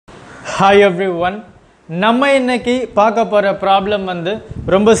Hi everyone. நம்ம இன்னைக்கு பார்க்க போற ப்ராப்ளம் வந்து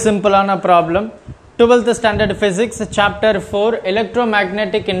ரொம்ப சிம்பிளான problem. 12th standard physics chapter 4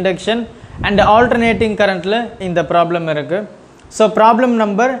 electromagnetic induction and alternating currentல இந்த ப்ராப்ளம் இருக்கு. So problem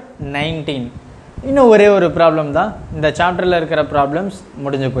number 19. இன்னும் ஒரே ஒரு ப்ராப்ளம் தான். இந்த சாப்டர்ல இருக்கிற ப்ராப்ளம்ஸ்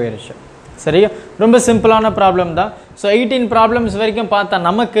முடிஞ்சு போயிருச்சு. சரியா? ரொம்ப சிம்பிளான ப்ராப்ளம் தான். ஸோ 18 ப்ராப்ளம்ஸ் வரைக்கும் பார்த்தா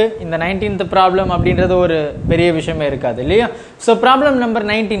நமக்கு இந்த 19th ப்ராப்ளம் அப்படின்றது ஒரு பெரிய விஷயமே இருக்காது இல்லையா? ஸோ ப்ராப்ளம் நம்பர்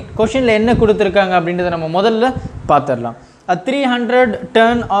 19 கொஷினில் என்ன கொடுத்துருக்காங்க அப்படின்றத நம்ம முதல்ல பார்த்துடலாம். 300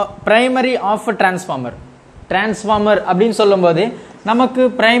 turn primary of transformer. Transformer அப்படின்னு சொல்லும்போது நமக்கு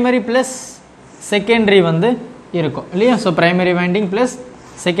பிரைமரி ப்ளஸ் செகண்டரி வந்து இருக்கும் இல்லையா? So primary winding plus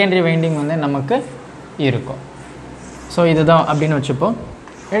secondary winding வந்து நமக்கு இருக்கும். ஸோ இதுதான் அப்படின்னு வச்சுப்போம்.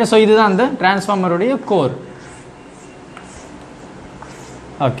 ஸோ இதுதான் அந்த டிரான்ஸ்ஃபார்மருடைய கோர்.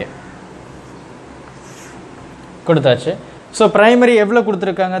 ஓகே, கொடுத்தாச்சு. ஸோ பிரைமரி எவ்வளோ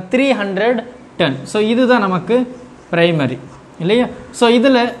கொடுத்துருக்காங்க? 300 டர்ன். ஸோ இதுதான் நமக்கு பிரைமரி இல்லையா? ஸோ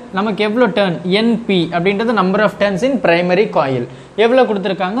இதில் நமக்கு எவ்வளோ டர்ன்? என்பி அப்படின்றது number of turns in primary coil. எவ்வளோ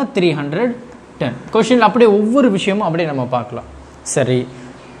கொடுத்துருக்காங்க? 300 டர்ன். கொஷின் அப்படியே ஒவ்வொரு விஷயமும் அப்படியே நம்ம பார்க்கலாம். சரி,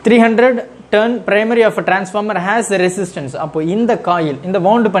 300 turn primary of a transformer has a resistance. அப்போ இந்த காயில் இந்த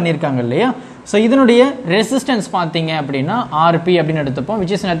wound பண்ணிருக்காங்க இல்லையா? சோ இதனுடைய ரெசிஸ்டன்ஸ் பாத்தீங்க அப்படினா Rp அப்படினு எடுத்துப்போம்,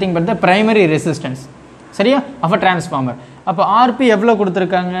 which is nothing but the primary resistance. சரியா? of a transformer. அப்போ Rp எவ்வளவு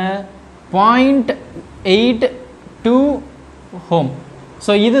கொடுத்திருக்காங்க? 0.82 ohm.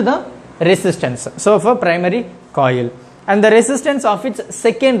 சோ இதுதான் resistance. So of a primary coil. And the resistance of its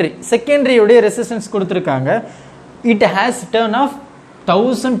secondary உடைய resistance கொடுத்திருக்காங்க. It has turn of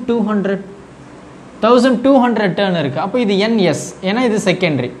 1200 turn இருக்கு. அப்போ இது NS, ஏன்னா இது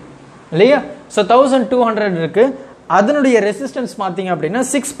செகண்டரி இல்லையா? ஸோ 1200 இருக்கு. அதனுடைய ரெசிஸ்டன்ஸ் பார்த்தீங்க அப்படின்னா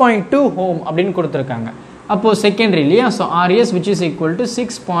 6.2 ஓம் அப்படின்னு கொடுத்துருக்காங்க. அப்போ செகண்டரி இல்லையா? So RS which is equal to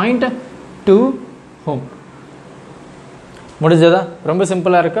 6.2 ஓம். முடிஞ்சதா? ரொம்ப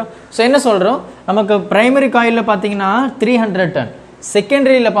சிம்பிளா இருக்கு. ஸோ என்ன சொல்றோம்? நமக்கு பிரைமரி காயிலில் பார்த்தீங்கன்னா 300 டர்ன்,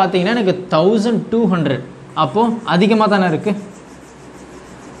 செகண்டரியில் பார்த்தீங்கன்னா எனக்கு 1200. அப்போ அதிகமாக தானே இருக்கு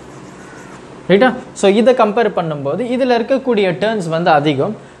ரைட்டா? ஸோ இதை கம்பேர் பண்ணும்போது இதில் இருக்கக்கூடிய டர்ன்ஸ் வந்து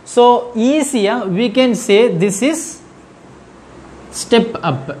அதிகம். ஸோ ஈஸியாக we can say this is step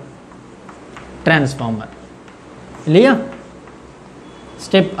up transformer இல்லையா?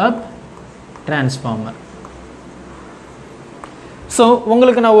 step up transformer. ஸோ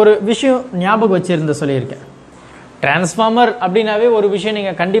உங்களுக்கு நான் ஒரு விஷயம் ஞாபகம் வச்சிருந்த சொல்லியிருக்கேன். டிரான்ஸ்ஃபார்மர் அப்படின்னாவே ஒரு விஷயம்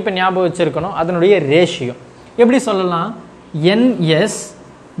நீங்கள் கண்டிப்பாக ஞாபகம் வச்சிருக்கணும், அதனுடைய ரேஷியோ. எப்படி சொல்லலாம்? NS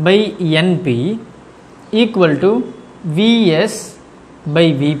by NP equal to VS by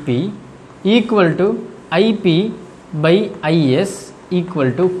VP equal to IP by IS equal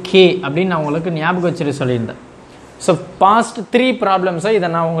to K அப்படின்னு நான் உங்களுக்கு ஞாபகம் வச்சுட்டு சொல்லியிருந்தேன். ஸோ பாஸ்ட் 3 ப்ராப்ளம்ஸை இதை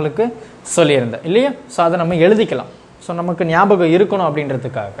நான் உங்களுக்கு சொல்லியிருந்தேன் இல்லையா? ஸோ அதை நம்ம எழுதிக்கலாம். ஸோ நமக்கு ஞாபகம் இருக்கணும்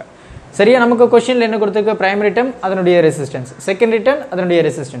அப்படின்றதுக்காக. சரியா? நமக்கு கொஸ்டினில் என்ன கொடுத்துருக்கு? பிரைமரி டர்ம் அதனுடைய ரெசிஸ்டன்ஸ், செகண்டரி டர்ம் அதனுடைய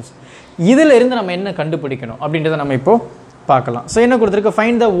ரெசிஸ்டன்ஸ். இதில் இருந்து நம்ம என்ன கண்டுபிடிக்கணும் அப்படின்றத நம்ம இப்போ பார்க்கலாம். ஸோ என்ன கொடுத்துருக்கு?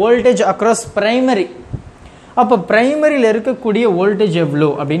 Find the voltage across primary. அப்போ பிரைமரியில் இருக்கக்கூடிய வோல்டேஜ் எவ்வளோ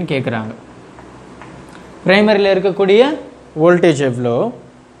அப்படின்னு கேட்குறாங்க. பிரைமரியில் இருக்கக்கூடிய வோல்டேஜ் எவ்வளோ?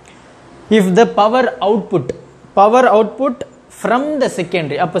 If the power output from the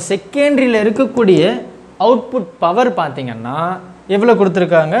secondary. அப்போ செகண்டரியில் இருக்கக்கூடிய அவுட்புட் பவர் பார்த்தீங்கன்னா எவ்வளோ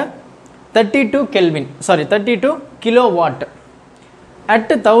கொடுத்துருக்காங்க? 32 கிலோவாட்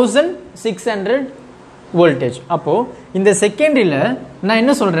அட் 1600 வோல்டேஜ். அப்போ இந்த செகண்டரியில் நான்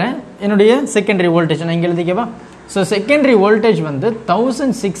என்ன சொல்றேன்? என்னுடைய செகண்டரி வோல்டேஜ் நான் இங்கே எழுதிக்கவா? ஸோ செகண்டரி வோல்டேஜ் வந்து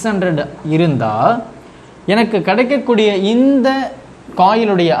 1600 இருந்தா எனக்கு கிடைக்கக்கூடிய இந்த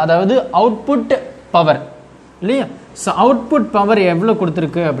காயிலுடைய அதாவது அவுட்புட் பவர் இல்லையா? ஸோ அவுட்புட் பவர் எவ்வளோ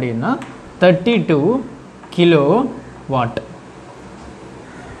கொடுத்துருக்கு அப்படின்னா 32 கிலோ வாட்.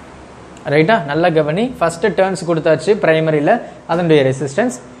 ரைட்டா? நல்ல கவனி. ஃபர்ஸ்ட் டர்ன்ஸ் கொடுத்தாச்சு பிரைமரியில், அதனுடைய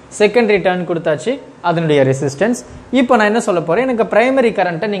ரெசிஸ்டன்ஸ். செகண்டரி டர்ன் கொடுத்தாச்சு, அதனுடைய ரெசிஸ்டன்ஸ். இப்போ நான் என்ன சொல்ல போறேன்? எனக்கு பிரைமரி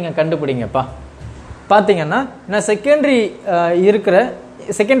கரண்ட்டை நீங்கள் கண்டுபிடிங்கப்பா. பார்த்தீங்கன்னா நான்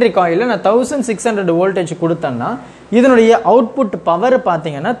செகண்டரி காயிலில் நான் 1600 வோல்டேஜ் கொடுத்தேன்னா இதனுடைய அவுட்புட் பவர்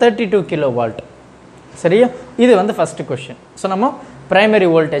பார்த்தீங்கன்னா 32 கிலோ வாட். சரியா? இது வந்து ஃபர்ஸ்ட் கொஸ்டின். ஸோ நம்ம பிரைமரி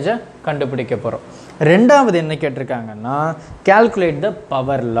வோல்டேஜை கண்டுபிடிக்க போகிறோம். ரெண்டாவது என்ன கேட்டிருக்காங்கன்னா calculate the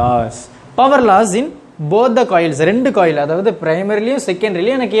power loss in both the coils. ரெண்டு காயில், அதாவது பிரைமரிலையும்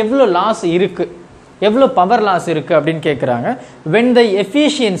செகண்டரிலையும் எனக்கு எவ்வளோ லாஸ் இருக்கு, எவ்வளோ பவர் லாஸ் இருக்கு அப்படின்னு கேட்குறாங்க. when the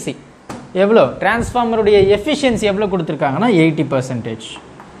efficiency எவ்வளோ, டிரான்ஸ்ஃபார்மருடைய எஃபிஷியன்சி எவ்வளோ கொடுத்துருக்காங்கன்னா 80%.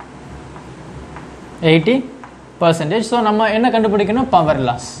 ஸோ நம்ம என்ன கண்டுபிடிக்கணும்? Power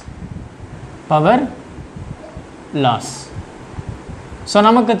loss. ஸோ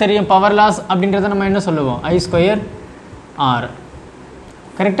நமக்கு தெரியும் பவர் லாஸ் அப்படின்றத நம்ம என்ன சொல்லுவோம் I ஸ்கொயர் R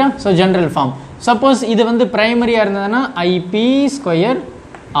கரெக்டா ஸோ ஜென்ரல் ஃபார்ம் சப்போஸ் இது வந்து பிரைமரியாக இருந்ததுன்னா IP ஸ்கொயர்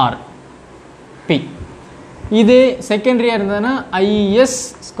R P இது செகண்டரியாக இருந்ததுன்னா IS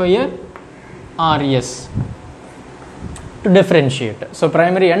square RS to differentiate so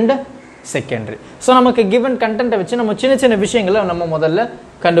primary and secondary so நமக்கு given content வச்சு நம்ம சின்ன சின்ன விஷயங்களை நம்ம முதல்ல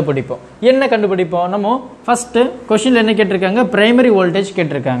கண்டுபிடிப்போம் என்ன கண்டுபிடிப்போம் நம்ம ஃபர்ஸ்ட் क्वेश्चनல என்ன கேட்டிருக்காங்க பிரைமரி வோல்டேஜ்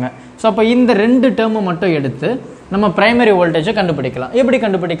கேட்டிருக்காங்க சோ அப்ப இந்த ரெண்டு டேர்ம் மட்டும் எடுத்து நம்ம பிரைமரி வோல்டேஜை கண்டுபிடிக்கலாம் எப்படி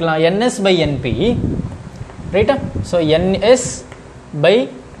கண்டுபிடிக்கலாம் NS by NP ரைட்டா so NS by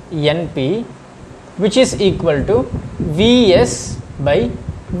NP which is equal to VS by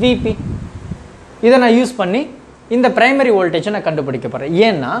VP இதை நான் யூஸ் பண்ணி இந்த பிரைமரி வோல்டேஜை நான் கண்டுபிடிக்க போறேன்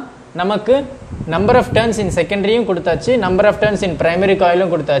ஏன்னா நமக்கு நம்பர் ஆஃப் டர்ன்ஸ் இன் செகண்டரியும் கொடுத்தாச்சு number of turns in primary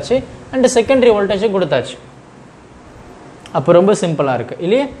காயிலும் கொடுத்தாச்சு அண்ட் செகண்டரி வோல்டேஜும் கொடுத்தாச்சு அப்போ ரொம்ப சிம்பிளா இருக்கு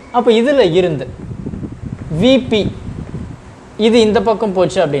இல்லையா அப்போ இதுல இருந்து VP இது இந்த பக்கம்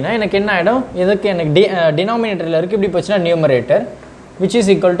போச்சு அப்படின்னா எனக்கு என்ன ஆயிடும் இதுக்கு எனக்கு டினாமினேட்டர்ல இருக்கு இப்படி போச்சுன்னா numerator which is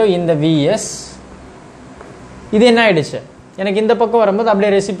equal to இந்த VS இது என்ன ஆயிடுச்சு எனக்கு இந்த பக்கம் வரும்போது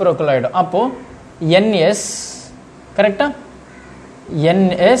அப்படியே ரெசிப்ரோக்கல் ஆயிடும் அப்போ NS கரெக்டா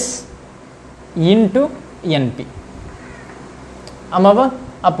NS into NP ஆமாவா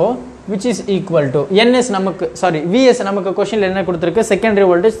அப்போ which is equal to NS நமக்கு VS நமக்கு क्वेश्चनல என்ன கொடுத்திருக்கு செகண்டரி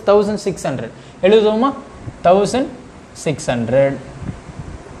வோல்டேஜ் 1600 எழுதுவோமா 1600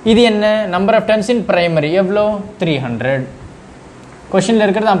 இது என்ன number of turns in primary எவ்வளோ 300 क्वेश्चनல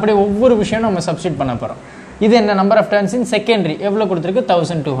இருக்குது அப்படியே ஒவ்வொரு விஷயம் நம்ம சப்ஸ்டிட் பண்ண போறோம் இது என்ன number of turns in secondary எவ்வளோ கொடுத்திருக்கு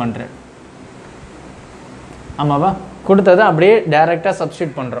 1200 ஆமாவா கொடுத்ததை அப்படியே டைரக்டா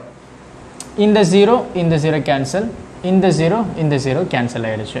சப்ஸ்டிட் பண்றோம் இந்த 0 கேன்சல் இந்த 0 கேன்சல்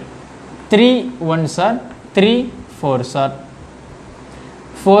ஆயிடுச்சு 3 1s are 3 4s are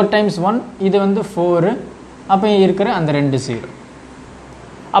 4 times 1 இது வந்து 4 அப்போ இருக்கிற அந்த ரெண்டு 0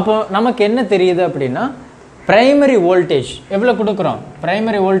 அப்போ நமக்கு என்ன தெரியுது அப்படின்னா பிரைமரி வோல்டேஜ் எவ்வளவு கொடுக்கிறோம்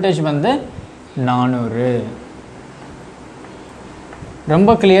பிரைமரி வோல்டேஜ் வந்து 400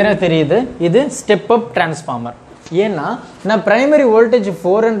 ரொம்ப கிளியரா தெரியுது இது ஸ்டெப் அப் டிரான்ஸ்ஃபார்மர் ஏன்னா நான் பிரைமரி வோல்டேஜ்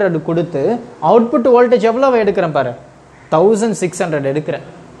 400 கொடுத்து அவுட்புட் வோல்டேஜ் எவ்வளவு எடுக்கிறேன் பாரு 1600 எடுக்கிறேன்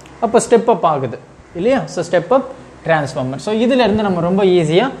அப்போ ஸ்டெப் அப் ஆகுது இல்லையா so step up transformer so இதுல இருந்து நம்ம ரொம்ப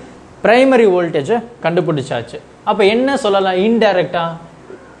ஈஸியா பிரைமரி வோல்டேஜை கண்டுபிடிச்சாச்சு அப்போ என்ன சொல்லலாம் இன்டைரக்டா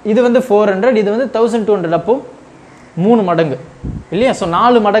இது வந்து 400 இது வந்து 1200 அப்போ 3 மடங்கு இல்லையா ஸோ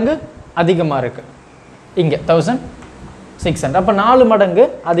 4 மடங்கு அதிகமா இருக்கு இங்க 1600 அப்போ 4 மடங்கு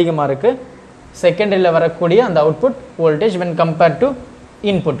அதிகமா இருக்கு செகண்டரியில வரக்கூடிய அந்த output voltage when compared to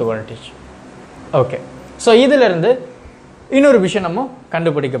input voltage okay so இதுல இருந்து இன்னொரு விஷயம் நம்ம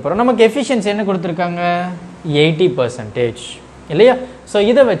கண்டுபிடிக்க போறோம் நமக்கு எஃபிஷியன்சி என்ன கொடுத்திருக்காங்க 80% இல்லையா ஸோ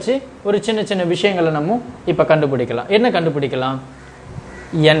இதை வச்சு ஒரு சின்ன சின்ன விஷயங்களை நம்ம இப்போ கண்டுபிடிக்கலாம் என்ன கண்டுபிடிக்கலாம்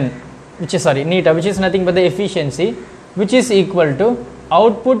N which is nothing but the efficiency which is equal to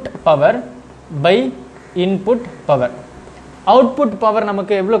output power by input power output power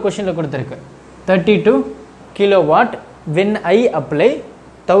நமக்கு எவ்வளவு क्वेश्चनல கொடுத்திருக்கு 32 kilowatt when I apply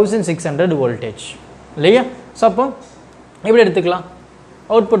 1600 voltage இல்லையா சோ அப்போ எப்படி எடுத்துக்கலாம்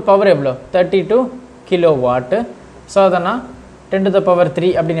அவுட்புட் பவர் எவ்வளவு 32 kilowatt சோ அதனா 10 to the power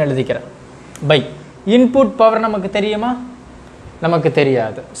 3 அப்படினு எழுதிக்கிறேன் பை இன்புட் பவர் நமக்கு தெரியுமா நமக்கு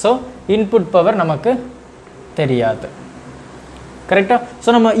தெரியாது சோ இன்புட் பவர் நமக்கு தெரியாது கரெக்ட்டா சோ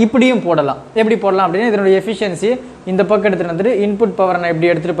நம்ம இப்படியும் போடலாம் எப்படி போடலாம் அப்படினா இதனுடைய எஃபிஷியன்சி இந்த பக்கம் எடுத்துட்டு வந்து இன்புட் பவர் நான்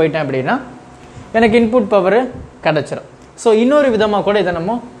இப்படி எடுத்துட்டு போய்ட்டேன் அப்படினா எனக்கு இன்புட் பவர் கிடைச்சிரும் சோ இன்னொரு விதமா கூட இத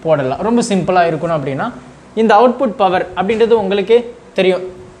நம்ம போடலாம் ரொம்ப சிம்பிளா இருக்கணும் அப்படினா இந்த அவுட்புட் பவர் அப்படின்றது உங்களுக்கு தெரியும்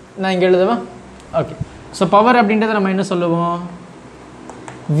நான் இங்க எழுதுவா ஓகே சோ பவர் அப்படின்றது நம்ம என்ன சொல்லுவோம்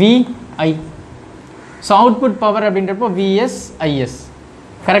VI சோ அவுட்புட் பவர் அப்படின்றப்போ VS IS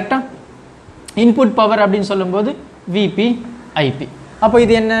கரெக்ட்டா இன்புட் பவர் அப்படினு சொல்லும்போது VP IP அப்போ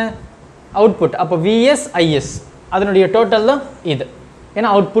இது என்ன அவுட்புட் அப்போ VS IS அதனுடைய டோட்டல் தான் இது ஏனா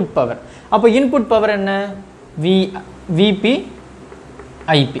அவுட்புட் பவர் அப்போ இன்புட் பவர் என்ன VP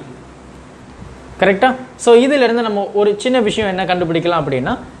IP கரெக்ட்டா சோ இதில இருந்து நம்ம ஒரு சின்ன விஷயம் என்ன கண்டுபிடிக்கலாம்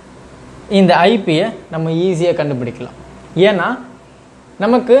அப்படினா இந்த IP யை நம்ம ஈஸியா கண்டுபிடிக்கலாம் ஏனா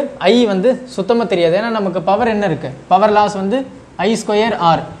நமக்கு I வந்து சுத்தமா தெரியாது ஏனா நமக்கு பவர் என்ன இருக்கு பவர் லாஸ் வந்து I ஸ்கொயர்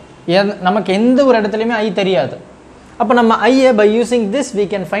R நமக்கு எந்த ஒரு இடத்துலயுமே I தெரியாது அப்ப நம்ம I by using this we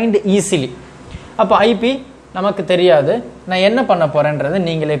can find easily அப்ப IP நமக்கு தெரியாது நான் என்ன பண்ண போறேன்றது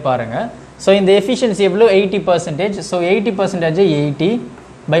நீங்களே பாருங்க சோ இந்த எஃபிஷியன்சி எவ்வளவு 80% சோ 80% 80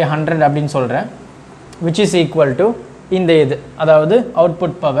 by 100 அப்படினு சொல்றேன் which is equal to இந்த இது அதாவது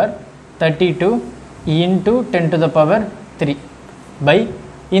output power 32 into 10 to the power 3 by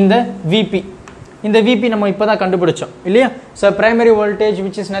இந்த VP. இந்த VP நம்ம இப்போதான் கண்டுபிடிச்சோம் இல்லையா? So primary voltage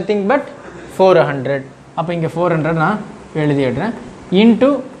which is nothing but 400. அப்போ இங்கே 400 நான் எழுதிடுறேன் into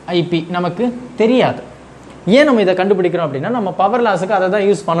IP. நமக்கு தெரியாது. ஏன் நம்ம இதை கண்டுபிடிக்கிறோம் அப்படின்னா நம்ம பவர் லாஸுக்கு அதை தான்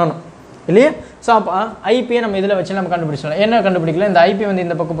யூஸ் பண்ணணும் இல்லையா? ஸோ அப்போ ஐபியை நம்ம இதில் வச்சு நம்ம கண்டுபிடிச்சோம். என்ன கண்டுபிடிக்கல, இந்த ஐபி வந்து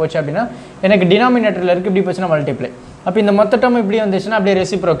இந்த பக்கம் போச்சு அப்படின்னா எனக்கு டினாமினேட்டரில் இருக்குது, இப்படி போச்சுன்னா மல்டிப்ளை. அப்போ இந்த மொத்த டேர்ம் இப்படி வந்துச்சுன்னா அப்படியே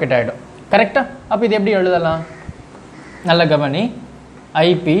ரெசிப்ரோகேட் ஆகிடும். கரெக்டாக? அப்போ இது எப்படி எழுதலாம்? நல்ல கவனி.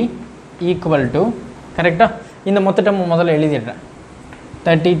 ஐபி ஈக்குவல் டு கரெக்டாக இந்த மொத்த டேர்ம் முதல்ல எழுதிடுறேன்.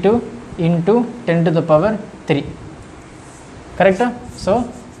 32 into 10 to the power 3. கரெக்டாக? ஸோ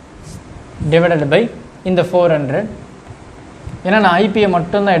டிவைடட் பை இந்த 400. ஏன்னா நான் ஐபியை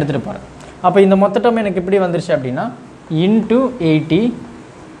மட்டும்தான் எடுத்துகிட்டு போகிறேன். அப்போ இந்த மொத்த டேர்ம் எனக்கு இப்படி வந்துருச்சு அப்படின்னா இன்ட்டு 80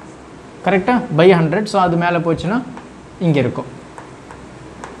 கரெக்டாக பை 100. ஸோ அது மேலே போச்சுன்னா இங்கே இருக்கும்.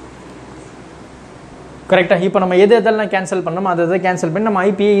 கரெக்டாக? இப்போ நம்ம எது எதெல்லாம் கேன்சல் பண்ணோமோ அதை எதை கேன்சல் பண்ணி நம்ம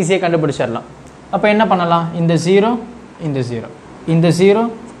ஐபியை ஈஸியாக கண்டுபிடிச்சிடலாம். அப்போ என்ன பண்ணலாம்? இந்த 0 இந்த 0 இந்த 0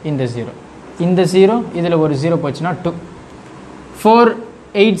 இந்த 0 இந்த 0 இதில் ஒரு 0 போச்சுன்னா 2. 4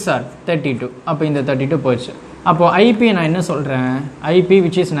 8s are 32. அப்போ இந்த 32 போச்சு. அப்போ ஐபி நான் என்ன சொல்கிறேன்? IP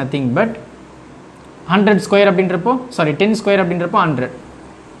which is nothing but 100 square அப்படின்றப்போ 10 ஸ்கொயர் அப்படின்றப்போ 100.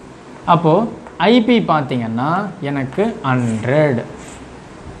 அப்போது ஐபி பார்த்தீங்கன்னா எனக்கு 100.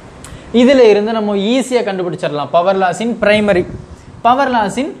 இதில் இருந்து நம்ம ஈஸியாக கண்டுபிடிச்சிடலாம் பவர் லாஸ் இன் பிரைமரி. பவர்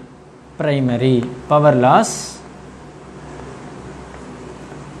லாஸ் இன் பிரைமரி, பவர் லாஸ்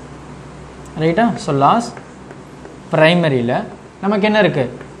ரைட்டா? ஸோ லாஸ் பிரைமரியில் நமக்கு என்ன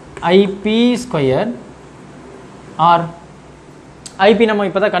இருக்குது? ஐபி ஸ்கொயர் ஆர் ஐபி நம்ம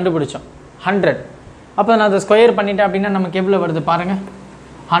இப்போ தான் கண்டுபிடிச்சோம் 100. அப்போ நான் அதை ஸ்கொயர் பண்ணிட்டேன் அப்படின்னா நமக்கு எவ்வளோ வருது பாருங்கள்?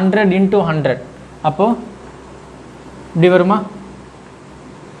 100 into 100. அப்போது இப்படி வருமா?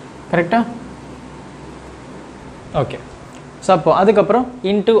 கரெக்டாக? ஓகே. ஸோ அப்போது அதுக்கப்புறம்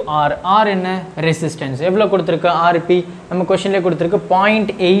இன்ட்டு ஆர். ஆர் என்ன? ரெசிஸ்டன்ஸ். எவ்வளோ கொடுத்துருக்கு? ஆர்பி நம்ம கொஷின்லேயே கொடுத்துருக்கு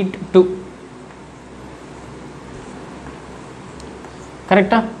 0.82.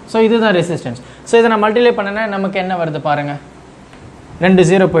 கரெக்டாக? ஸோ இதுதான் ரெசிஸ்டன்ஸ். ஸோ இதை நான் மல்டிப்ளை பண்ணேன்னா நமக்கு என்ன வருது பாருங்கள்? 2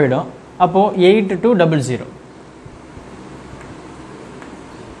 0 போயிடும். அப்போது 8200.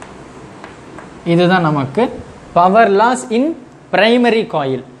 இதுதான் நமக்கு பவர் லாஸ் இன் பிரைமரி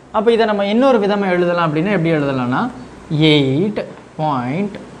காயில். அப்போ இதை நம்ம இன்னொரு விதமாக எழுதலாம். அப்படின்னா எப்படி எழுதலாம்னா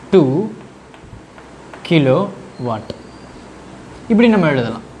 8.2 கிலோவாட் இப்படி நம்ம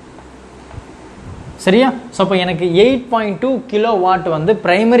எழுதலாம். சரியா? ஸோ அப்போ எனக்கு 8.2 கிலோவாட் வந்து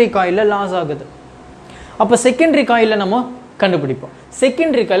பிரைமரி காயிலில் லாஸ் ஆகுது. அப்போ செகண்டரி காயிலில் நம்ம கண்டுபிடிப்போம்.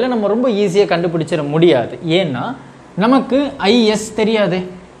 செகண்டரி காயிலில் நம்ம ரொம்ப ஈஸியாக கண்டுபிடிச்சிட முடியாது. ஏன்னா நமக்கு ஐஎஸ் தெரியாது.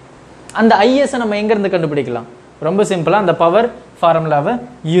 அந்த ஐஎஸ்ஸை நம்ம எங்கேருந்து கண்டுபிடிக்கலாம்? ரொம்ப சிம்பிளாக அந்த பவர் ஃபார்முலாவை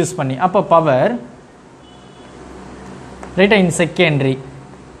யூஸ் பண்ணி. அப்போ பவர் ரைட்டா இன் செகண்டரி,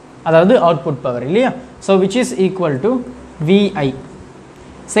 அதாவது அவுட்புட் பவர் இல்லையா? So which is equal to VI.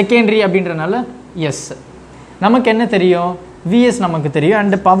 Secondary அப்படின்றனால எஸ். நமக்கு என்ன தெரியும்? விஎஸ் நமக்கு தெரியும்.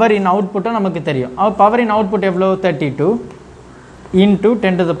 அண்ட் பவர் இன் அவுட்புட்டும் நமக்கு தெரியும். பவர் இன் அவுட்புட் எவ்வளோ? 32 into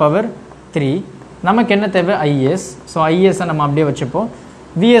 10 to the power 3. நமக்கு என்ன தேவை? ஐஎஸ். ஸோ ஐஎஸ்ஸை நம்ம அப்படியே வச்சுப்போம்.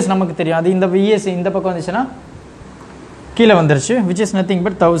 விஎஸ் நமக்கு தெரியும். அது இந்த விஎஸ் இந்த பக்கம் வந்துச்சுன்னா கீழே வந்துருச்சு. Which is nothing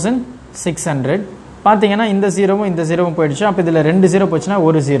but 1600. பார்த்தீங்கன்னா இந்த 0வும் இந்த 0வும் போயிடுச்சு. அப்போ இதில் 2 0 போச்சுன்னா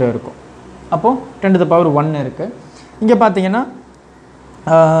ஒரு 0 இருக்கும். அப்போது 10 to the power 1 இருக்குது. இங்கே பார்த்தீங்கன்னா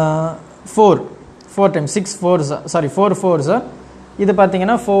 4 times 6 4s, சாரி 4 4s. இது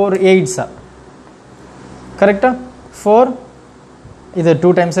பார்த்தீங்கன்னா 4 8s. கரெக்டாக? 4 இது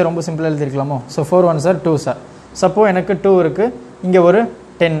 2 times ரொம்ப சிம்பிளாக எழுதிருக்கலாமோ? So 4 1s 2s. சப்போ எனக்கு 2 இருக்குது, இங்கே ஒரு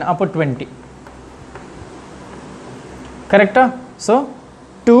 10, அப்போ 20. கரெக்டாக? ஸோ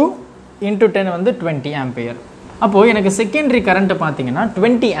 2 into 10 வந்து 20 ஆம்பியர். அப்போது எனக்கு செகண்டரி கரண்ட்டு பார்த்தீங்கன்னா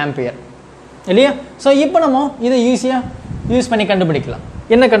 20 ஆம்பியர் இல்லையா? ஸோ இப்போ நம்ம இதை ஈஸியாக யூஸ் பண்ணி கண்டுபிடிக்கலாம்.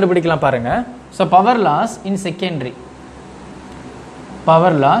 என்ன கண்டுபிடிக்கலாம் பாருங்கள். ஸோ பவர் லாஸ் இன் செகண்டரி,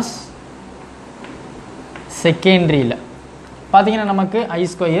 பவர் லாஸ் செகண்டரியில் பார்த்தீங்கன்னா நமக்கு ஐ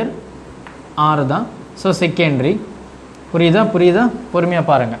ஸ்கொயர் 6 தான். ஸோ செகண்டரி புரியுதா? பொறுமையாக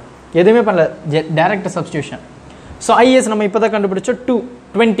பாருங்கள். எதுவுமே பண்ணல, டைரக்ட் சப்ஸ்டியூஷன். ஸோ ஐஎஸ் நம்ம இப்போ தான் கண்டுபிடிச்சோம்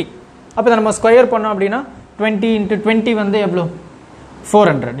 20. அப்போ இதை நம்ம ஸ்கொயர் பண்ணோம் அப்படின்னா 20 into 20 வந்து எவ்வளோ?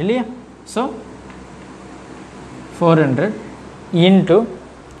 400 இல்லையா? ஸோ 400 into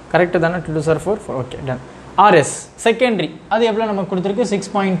கரெக்டு தானே? 2 2 4 4. Okay done. ஆர்எஸ் செகண்டரி அது எவ்வளோ நமக்கு கொடுத்துருக்கு?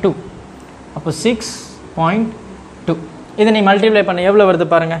 6.2. அப்போ 6.2 இதை நீ மல்டிப்ளை பண்ண எவ்வளோ வருது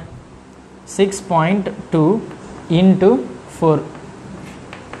பாருங்கள்? 6.2 into 4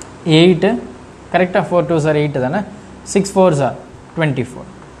 8. கரெக்டாக? 4 2s 8 தானே? 6 4s 24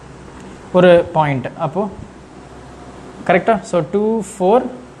 ஒரு பாயிண்ட். அப்போது கரெக்டா? So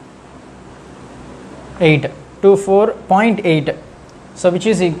 24.8 so which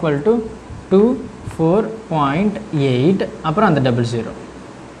is equal to 24.8 அப்புறம் அந்த 00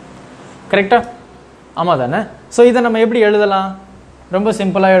 கரெக்டா? ஆமாம் தானே? ஸோ இதை நம்ம எப்படி எழுதலாம்? ரொம்ப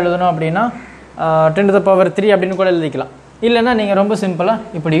சிம்பிளாக எழுதணும் அப்படின்னா 10⁻³ அப்படின்னு கூட எழுதிக்கலாம். இல்லைன்னா நீங்கள் ரொம்ப சிம்பிளாக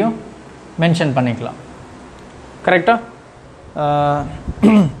இப்படியும் மென்ஷன் பண்ணிக்கலாம். கரெக்டா?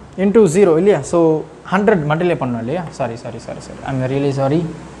 இன்டூ 0 இல்லையா? ஸோ 100 மல்டிப்ளை பண்ணணும் இல்லையா? Sorry I am really sorry.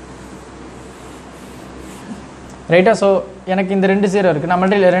 ரைட்டா? ஸோ எனக்கு இந்த 2 0 இருக்குது. நான்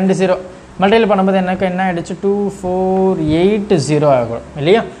மல்டிப்ளை 2 0 மல்டிப்ளை பண்ணும்போது எனக்கு என்ன ஆகிடுச்சு? 2480 ஆகும்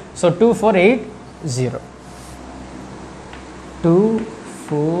இல்லையா? ஸோ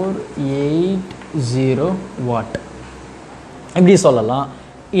 2480 வாட் இப்படி சொல்லலாம்.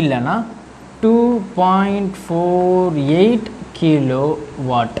 இல்லைன்னா 2.48 கிலோ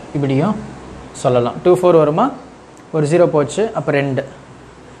வாட் இப்படியும் சொல்லலாம். 24 வருமா? ஒரு 0 போச்சு, அப்போ 2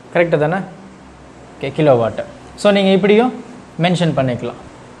 கரெக்டு தானே? Okay, kilo watt. ஸோ நீங்கள் இப்படியும் மென்ஷன் பண்ணிக்கலாம்.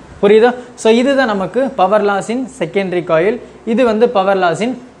 புரியுதா? ஸோ இதுதான் நமக்கு பவர் லாஸ் இன் செகண்டரி காயில். இது வந்து பவர் லாஸ்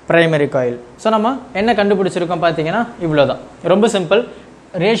இன் பிரைமரி காயில். ஸோ நம்ம என்ன கண்டுபிடிச்சிருக்கோம் பார்த்தீங்கன்னா இவ்வளோதான். ரொம்ப சிம்பிள்.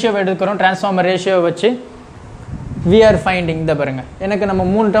 ரேஷியோவை எடுக்கிறோம், டிரான்ஸ்ஃபார்மர் ரேஷியோவை வச்சு வி ஆர் ஃபைண்டிங். இந்த பாருங்க, எனக்கு நம்ம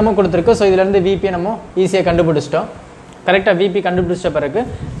 3 டேர்மும் கொடுத்துருக்கோம். ஸோ இதுலேருந்து விபியை நம்ம ஈஸியாக கண்டுபிடிச்சிட்டோம். கரெக்டாக? விபி கண்டுபிடிச்ச பிறகு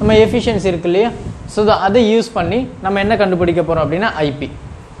நம்ம எஃபிஷியன்சி இருக்கு இல்லையா? ஸோ அதை யூஸ் பண்ணி நம்ம என்ன கண்டுபிடிக்க போகிறோம் அப்படின்னா ஐபி.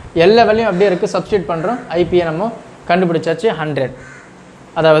 எல்லா வேலையும் அப்படியே இருக்குது, சப்ஸ்டியூட் பண்ணுறோம். ஐபியை நம்ம கண்டுபிடிச்சாச்சு 100,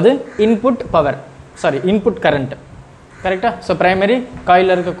 அதாவது இன்புட் பவர், இன்புட் கரண்ட். கரெக்டாக? ஸோ பிரைமரி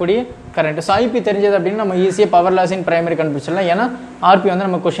காயில் இருக்கக்கூடிய கரண்ட். ஸோ ஐபி தெரிஞ்சது அப்படின்னு நம்ம ஈஸியாக பவர் லாஸ் இன் பிரைமரி கண்டுபிடிச்சிடலாம். ஏன்னா ஆர்பி வந்து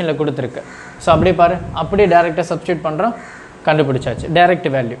நம்ம கொஷனில் கொடுத்துருக்கு. ஸோ அப்படியே பாரு, அப்படியே டேரெக்டாக சப்ஸ்டியூட் பண்ணுறோம், கண்டுபிடிச்சாச்சு டைரக்ட்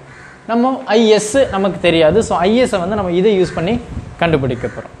வேல்யூ. நம்ம ஐஎஸ் நமக்கு தெரியாது. ஸோ ஐஎஸ்ஸை வந்து நம்ம இதை யூஸ் பண்ணி கண்டுபிடிக்க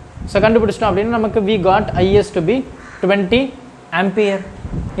போகிறோம். ஸோ கண்டுபிடிச்சிட்டோம் அப்படின்னா நமக்கு we got IS to be 20 ampere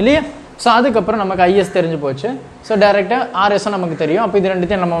இல்லையா? ஸோ அதுக்கப்புறம் நமக்கு ஐஎஸ் தெரிஞ்சு போச்சு. ஸோ டேரெக்டாக ஆர்எஸும் நமக்கு தெரியும். அப்போ இது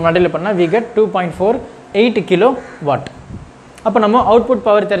ரெண்டுத்தையும் நம்ம மல்டிப்ளை பண்ணால் வி கெட் 2.48 கிலோ வாட். அப்போ நம்ம அவுட்புட்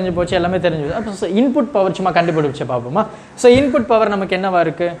பவர் தெரிஞ்சு போச்சு, எல்லாமே தெரிஞ்சு போச்சு. அப்போ இன்புட் பவர் சும்மா கண்டுபிடிச்சு பார்ப்போமா? ஸோ இன்புட் பவர் நமக்கு என்னவா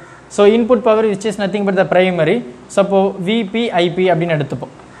இருக்குது? So input power which is nothing but the primary. சப்போ VP IP அப்படின்னு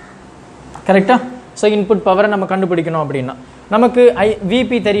எடுத்துப்போம். கரெக்டாக? ஸோ இன்புட் பவரை நம்ம கண்டுபிடிக்கணும் அப்படின்னா நமக்கு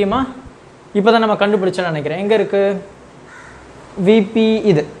விபி தெரியுமா? இப்போ தான் நம்ம கண்டுபிடிச்சோன்னு நினைக்கிறேன். எங்கே இருக்குது விபி?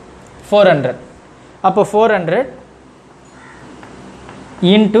 இது 400. அப்போ 400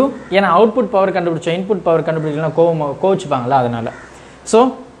 இன்ட்டு, ஏன்னா அவுட்புட் பவர் கண்டுபிடிச்சோம், இன்புட் பவர் கண்டுபிடிக்கலாம் கோச்சுப்பாங்களா, அதனால். ஸோ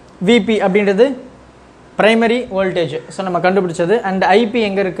விபி அப்படின்றது பிரைமரி வோல்டேஜ். ஸோ நம்ம கண்டுபிடிச்சது. அண்ட் ஐபி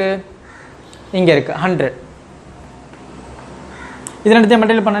எங்கே இருக்குது? இங்கே இருக்குது 100. இது ரெண்டுத்தையும்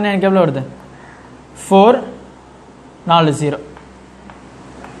மல்டிப்ளை பண்ணா எனக்கு எவ்வளோ வருது? 440.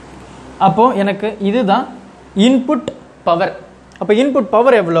 அப்போது எனக்கு இதுதான் இன்புட் பவர். அப்போ இன்புட்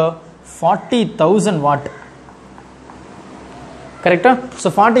பவர் எவ்வளோ? 40,000 வாட். கரெக்டாக? ஸோ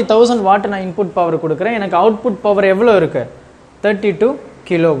 40,000 வாட் நான் இன்புட் பவர் கொடுக்குறேன். எனக்கு அவுட்புட் பவர் எவ்வளோ இருக்குது? 32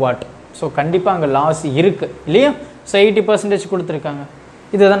 கிலோ வாட். ஸோ கண்டிப்பாக அங்கே லாஸ் இருக்குது இல்லையா? ஸோ 80% கொடுத்துருக்காங்க.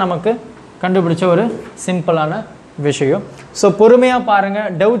 இதுதான் நமக்கு கண்டுபிடிச்ச ஒரு சிம்பிளான விஷயம். ஸோ பொறுமையாக பாருங்கள்.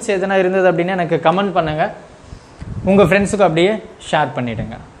 டவுட்ஸ் எதனா இருந்தது அப்படின்னா எனக்கு கமெண்ட் பண்ணுங்கள். உங்கள் ஃப்ரெண்ட்ஸுக்கு அப்படியே ஷேர்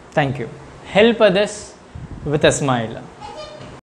பண்ணிவிடுங்க. Thank you. Help others with a smile.